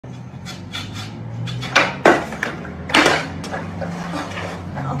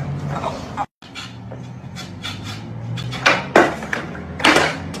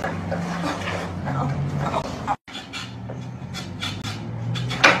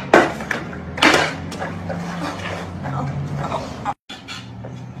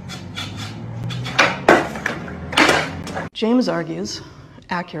James argues,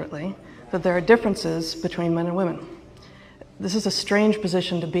 accurately, that there are differences between men and women. This is a strange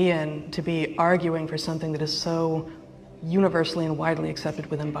position to be in, to be arguing for something that is so universally and widely accepted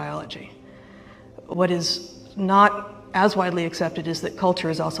within biology. What is not as widely accepted is that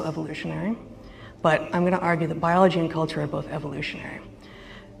culture is also evolutionary, but I'm going to argue that biology and culture are both evolutionary.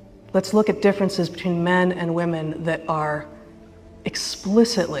 Let's look at differences between men and women that are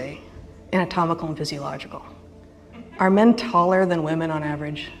explicitly anatomical and physiological. Are men taller than women on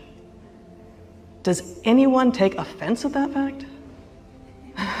average? Does anyone take offense at that fact?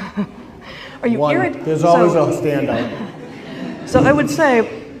 Are you irritated? There's always a standout. So I would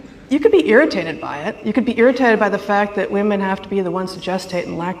say you could be irritated by it. You could be irritated by the fact that women have to be the ones to gestate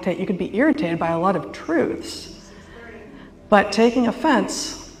and lactate. You could be irritated by a lot of truths. But taking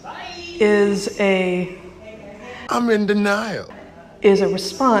offense is I'm in denial. Is a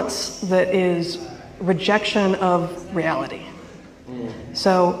response that is rejection of reality.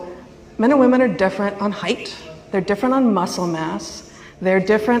 So men and women are different on height. They're different on muscle mass. They're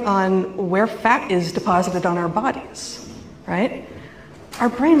different on where fat is deposited on our bodies, right? Our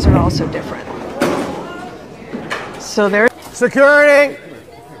brains are also different. So there. Security!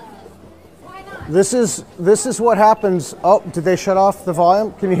 This is what happens. Oh, did they shut off the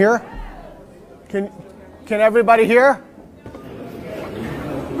volume? Can you hear? Can everybody hear?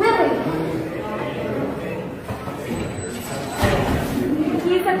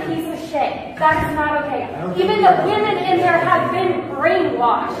 He's a piece of shit. That is not okay. Even the women in there have been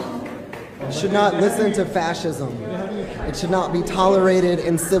brainwashed. Should not listen to fascism. It should not be tolerated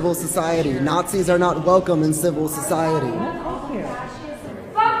in civil society. Nazis are not welcome in civil society.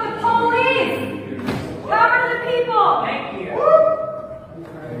 Fuck the police! Cover the people! Thank you.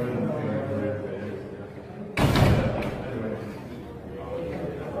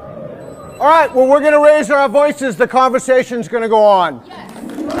 All right, well, we're going to raise our voices. The conversation's going to go on. Yes.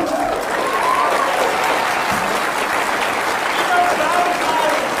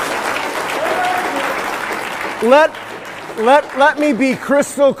 Let me be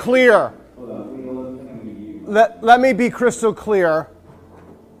crystal clear. Let me be crystal clear.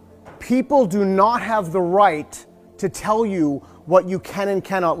 People do not have the right to tell you what you can and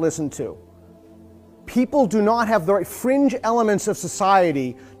cannot listen to. People do not have the right, fringe elements of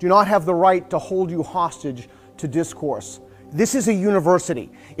society do not have the right to hold you hostage to discourse. This is a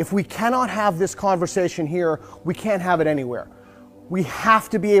university. If we cannot have this conversation here, we can't have it anywhere. We have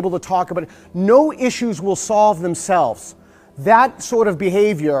to be able to talk about it. No issues will solve themselves. That sort of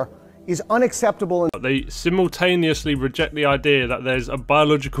behavior is unacceptable. They simultaneously reject the idea that there's a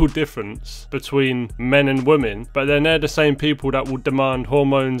biological difference between men and women, but then they're the same people that will demand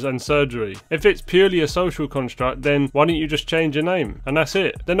hormones and surgery. If it's purely a social construct, then why don't you just change your name? And that's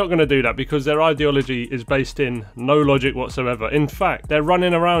it. They're not going to do that because their ideology is based in no logic whatsoever. In fact, they're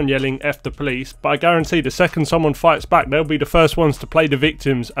running around yelling F the police, but I guarantee the second someone fights back, they'll be the first ones to play the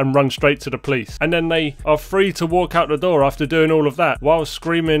victims and run straight to the police. And then they are free to walk out the door after doing all of that while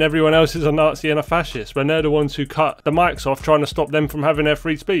screaming everyone else is a Nazi and a fascist when they're the ones who cut the mics off trying to stop them from having their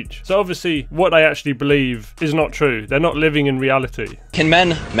free speech. So obviously what they actually believe is not true. They're not living in reality. Can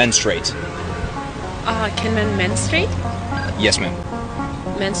men menstruate? Can men menstruate? Yes, ma'am.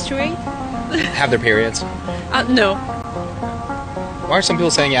 Menstruate? Have their periods? No. Why are some people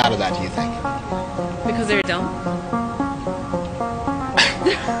saying out of that, do you think? Because they're dumb.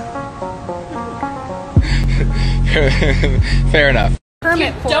 Fair enough.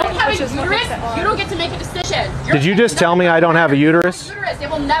 You don't have a uterus, you don't get to make a decision. Did you just tell me I don't have a uterus? It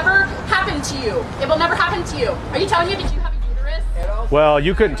will never happen to you. It will never happen to you. Are you telling me that you have a uterus? Well,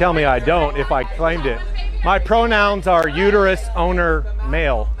 you couldn't tell me I don't if I claimed it. My pronouns are uterus, owner,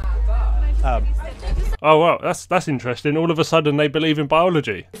 male. Oh wow, that's interesting. All of a sudden they believe in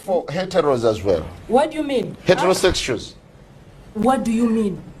biology. For heteros as well. What do you mean? Heterosexuals. What do you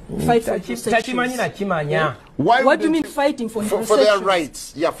mean? Fight for heterosexuals. What do you mean fighting for heterosexuals? For their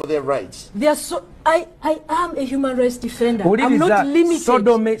rights. Yeah, for their rights. They are so. I am a human rights defender. I'm not limited. I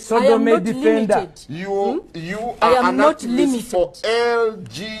am not limited. You I are am not limited for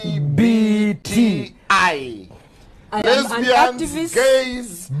LGBTI. I am an Lesbians, activist,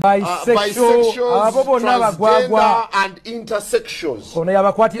 gays, bisexuals, transgender, and intersexuals.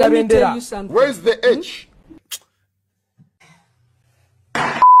 Let me tell you something. Where's the H?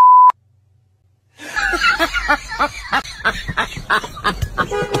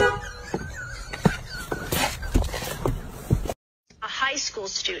 A high school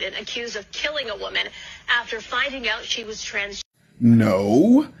student accused of killing a woman after finding out she was trans.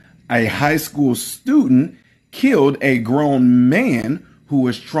 No, a high school student killed a grown man who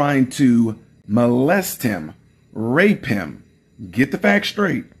was trying to molest him rape him. Get the facts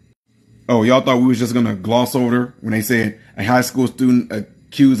straight. Oh, y'all thought we was just gonna gloss over when they said a high school student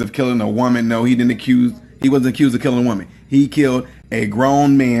accused of killing a woman? No, he wasn't accused of killing a woman. He killed a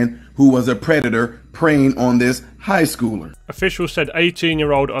grown man who was a predator preying on this high schooler. Officials said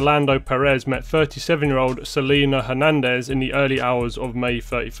 18-year-old Orlando Perez met 37-year-old Selena Hernandez in the early hours of May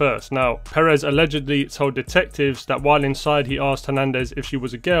 31st. Now, Perez allegedly told detectives that while inside he asked Hernandez if she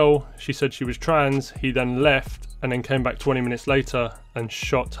was a girl. She said she was trans. He then left and then came back 20 minutes later and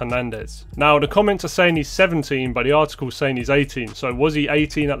shot Hernandez. Now, the comments are saying he's 17, but the article's saying he's 18. So was he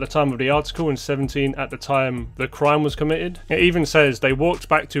 18 at the time of the article and 17 at the time the crime was committed? It even says they walked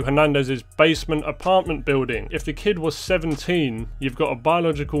back to Hernandez's basement apartment building. If the kid was 17, you've got a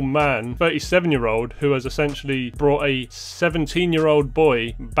biological man, 37-year-old, who has essentially brought a 17-year-old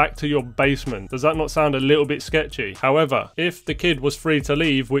boy back to your basement. Does that not sound a little bit sketchy? However, if the kid was free to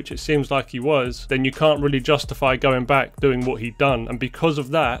leave, which it seems like he was, then you can't really justify going back doing what he'd done. And because of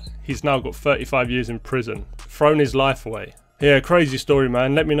that, he's now got 35 years in prison. Thrown his life away. Yeah, crazy story,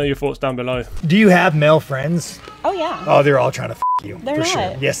 man. Let me know your thoughts down below. Do you have male friends? Oh, yeah. Oh, they're all trying to f you. They're for not.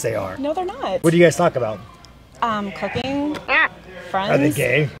 sure. Yes, they are. No, they're not. What do you guys talk about? Cooking, friends. Are they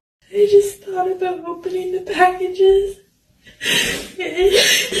gay? I just thought about opening the packages.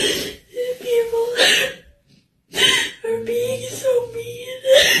 People are being so mean.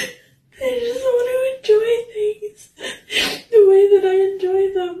 I just want to enjoy things the way that I enjoy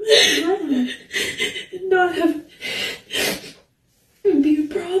them. And not have it be a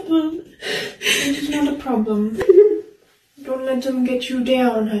problem. It's not a problem. Don't let them get you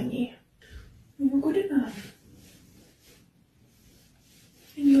down, honey. You're good enough.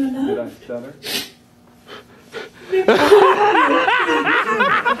 And you enough? Did I stutter?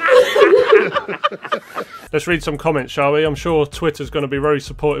 Let's read some comments, shall we? I'm sure Twitter's going to be very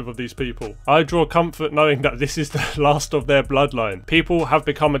supportive of these people. I draw comfort knowing that this is the last of their bloodline. People have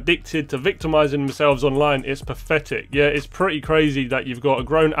become addicted to victimizing themselves online. It's pathetic. Yeah, it's pretty crazy that you've got a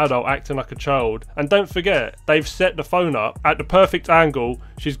grown adult acting like a child. And don't forget, they've set the phone up at the perfect angle.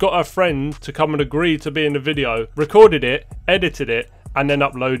 She's got her friend to come and agree to be in the video, recorded it, edited it, and then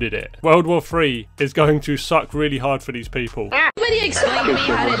uploaded it. World War III is going to suck really hard for these people. Somebody explain to me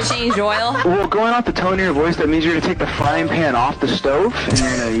how to change oil. Well, going off the tone of your voice, that means you're gonna take the frying pan off the stove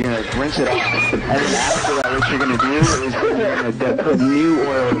and you're gonna rinse it off. And then after that, what you're gonna do is you're gonna put new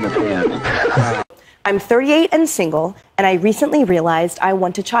oil in the pan. I'm 38 and single, and I recently realized I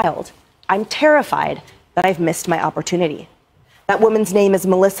want a child. I'm terrified that I've missed my opportunity. That woman's name is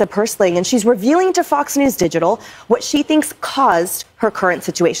Melissa Persling, and she's revealing to Fox News Digital what she thinks caused her current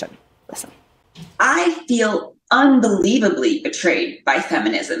situation. Listen. I feel unbelievably betrayed by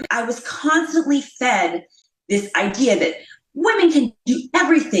feminism. I was constantly fed this idea that women can do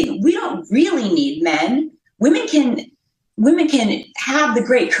everything. We don't really need men. Women can have the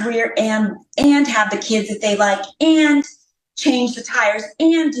great career and have the kids that they like and change the tires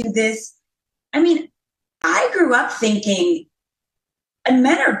and do this. I mean, I grew up thinking, and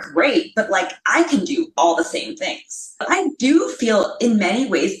men are great, but like I can do all the same things. I do feel in many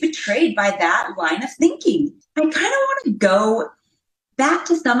ways betrayed by that line of thinking. I kind of want to go back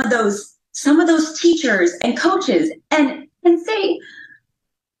to some of those teachers and coaches and say,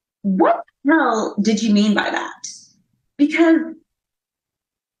 what the hell did you mean by that? Because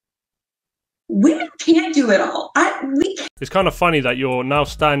women can't do it all. It's kind of funny that you're now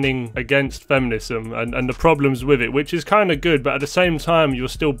standing against feminism and the problems with it, which is kind of good, but at the same time you're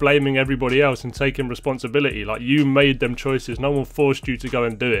still blaming everybody else and taking responsibility. Like, you made them choices, no one forced you to go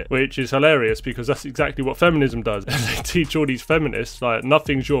and do it, which is hilarious because that's exactly what feminism does. They teach all these feminists, like,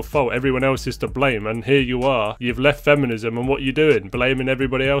 nothing's your fault, everyone else is to blame, and here you are, you've left feminism, and what you doing? Blaming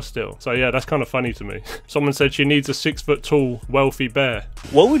everybody else still. So yeah, that's kind of funny to me. Someone said she needs a 6 foot tall, wealthy bear.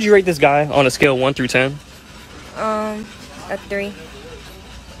 What would you rate this guy on a scale 1 through 10? A 3.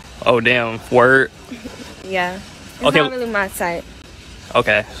 Oh damn, word. Yeah. It's Okay. not really my type.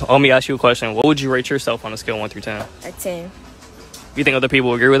 Okay, let me ask you a question. What would you rate yourself on a scale 1 through 10? A 10. You think other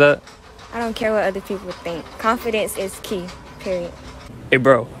people agree with that? I don't care what other people think. Confidence is key, period. Hey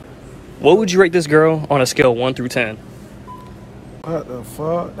bro, what would you rate this girl on a scale 1 through 10? What the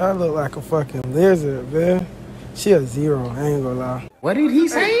fuck? That look like a fucking lizard, man. She a 0, I ain't gonna lie. What did he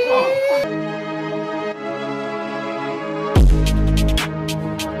say?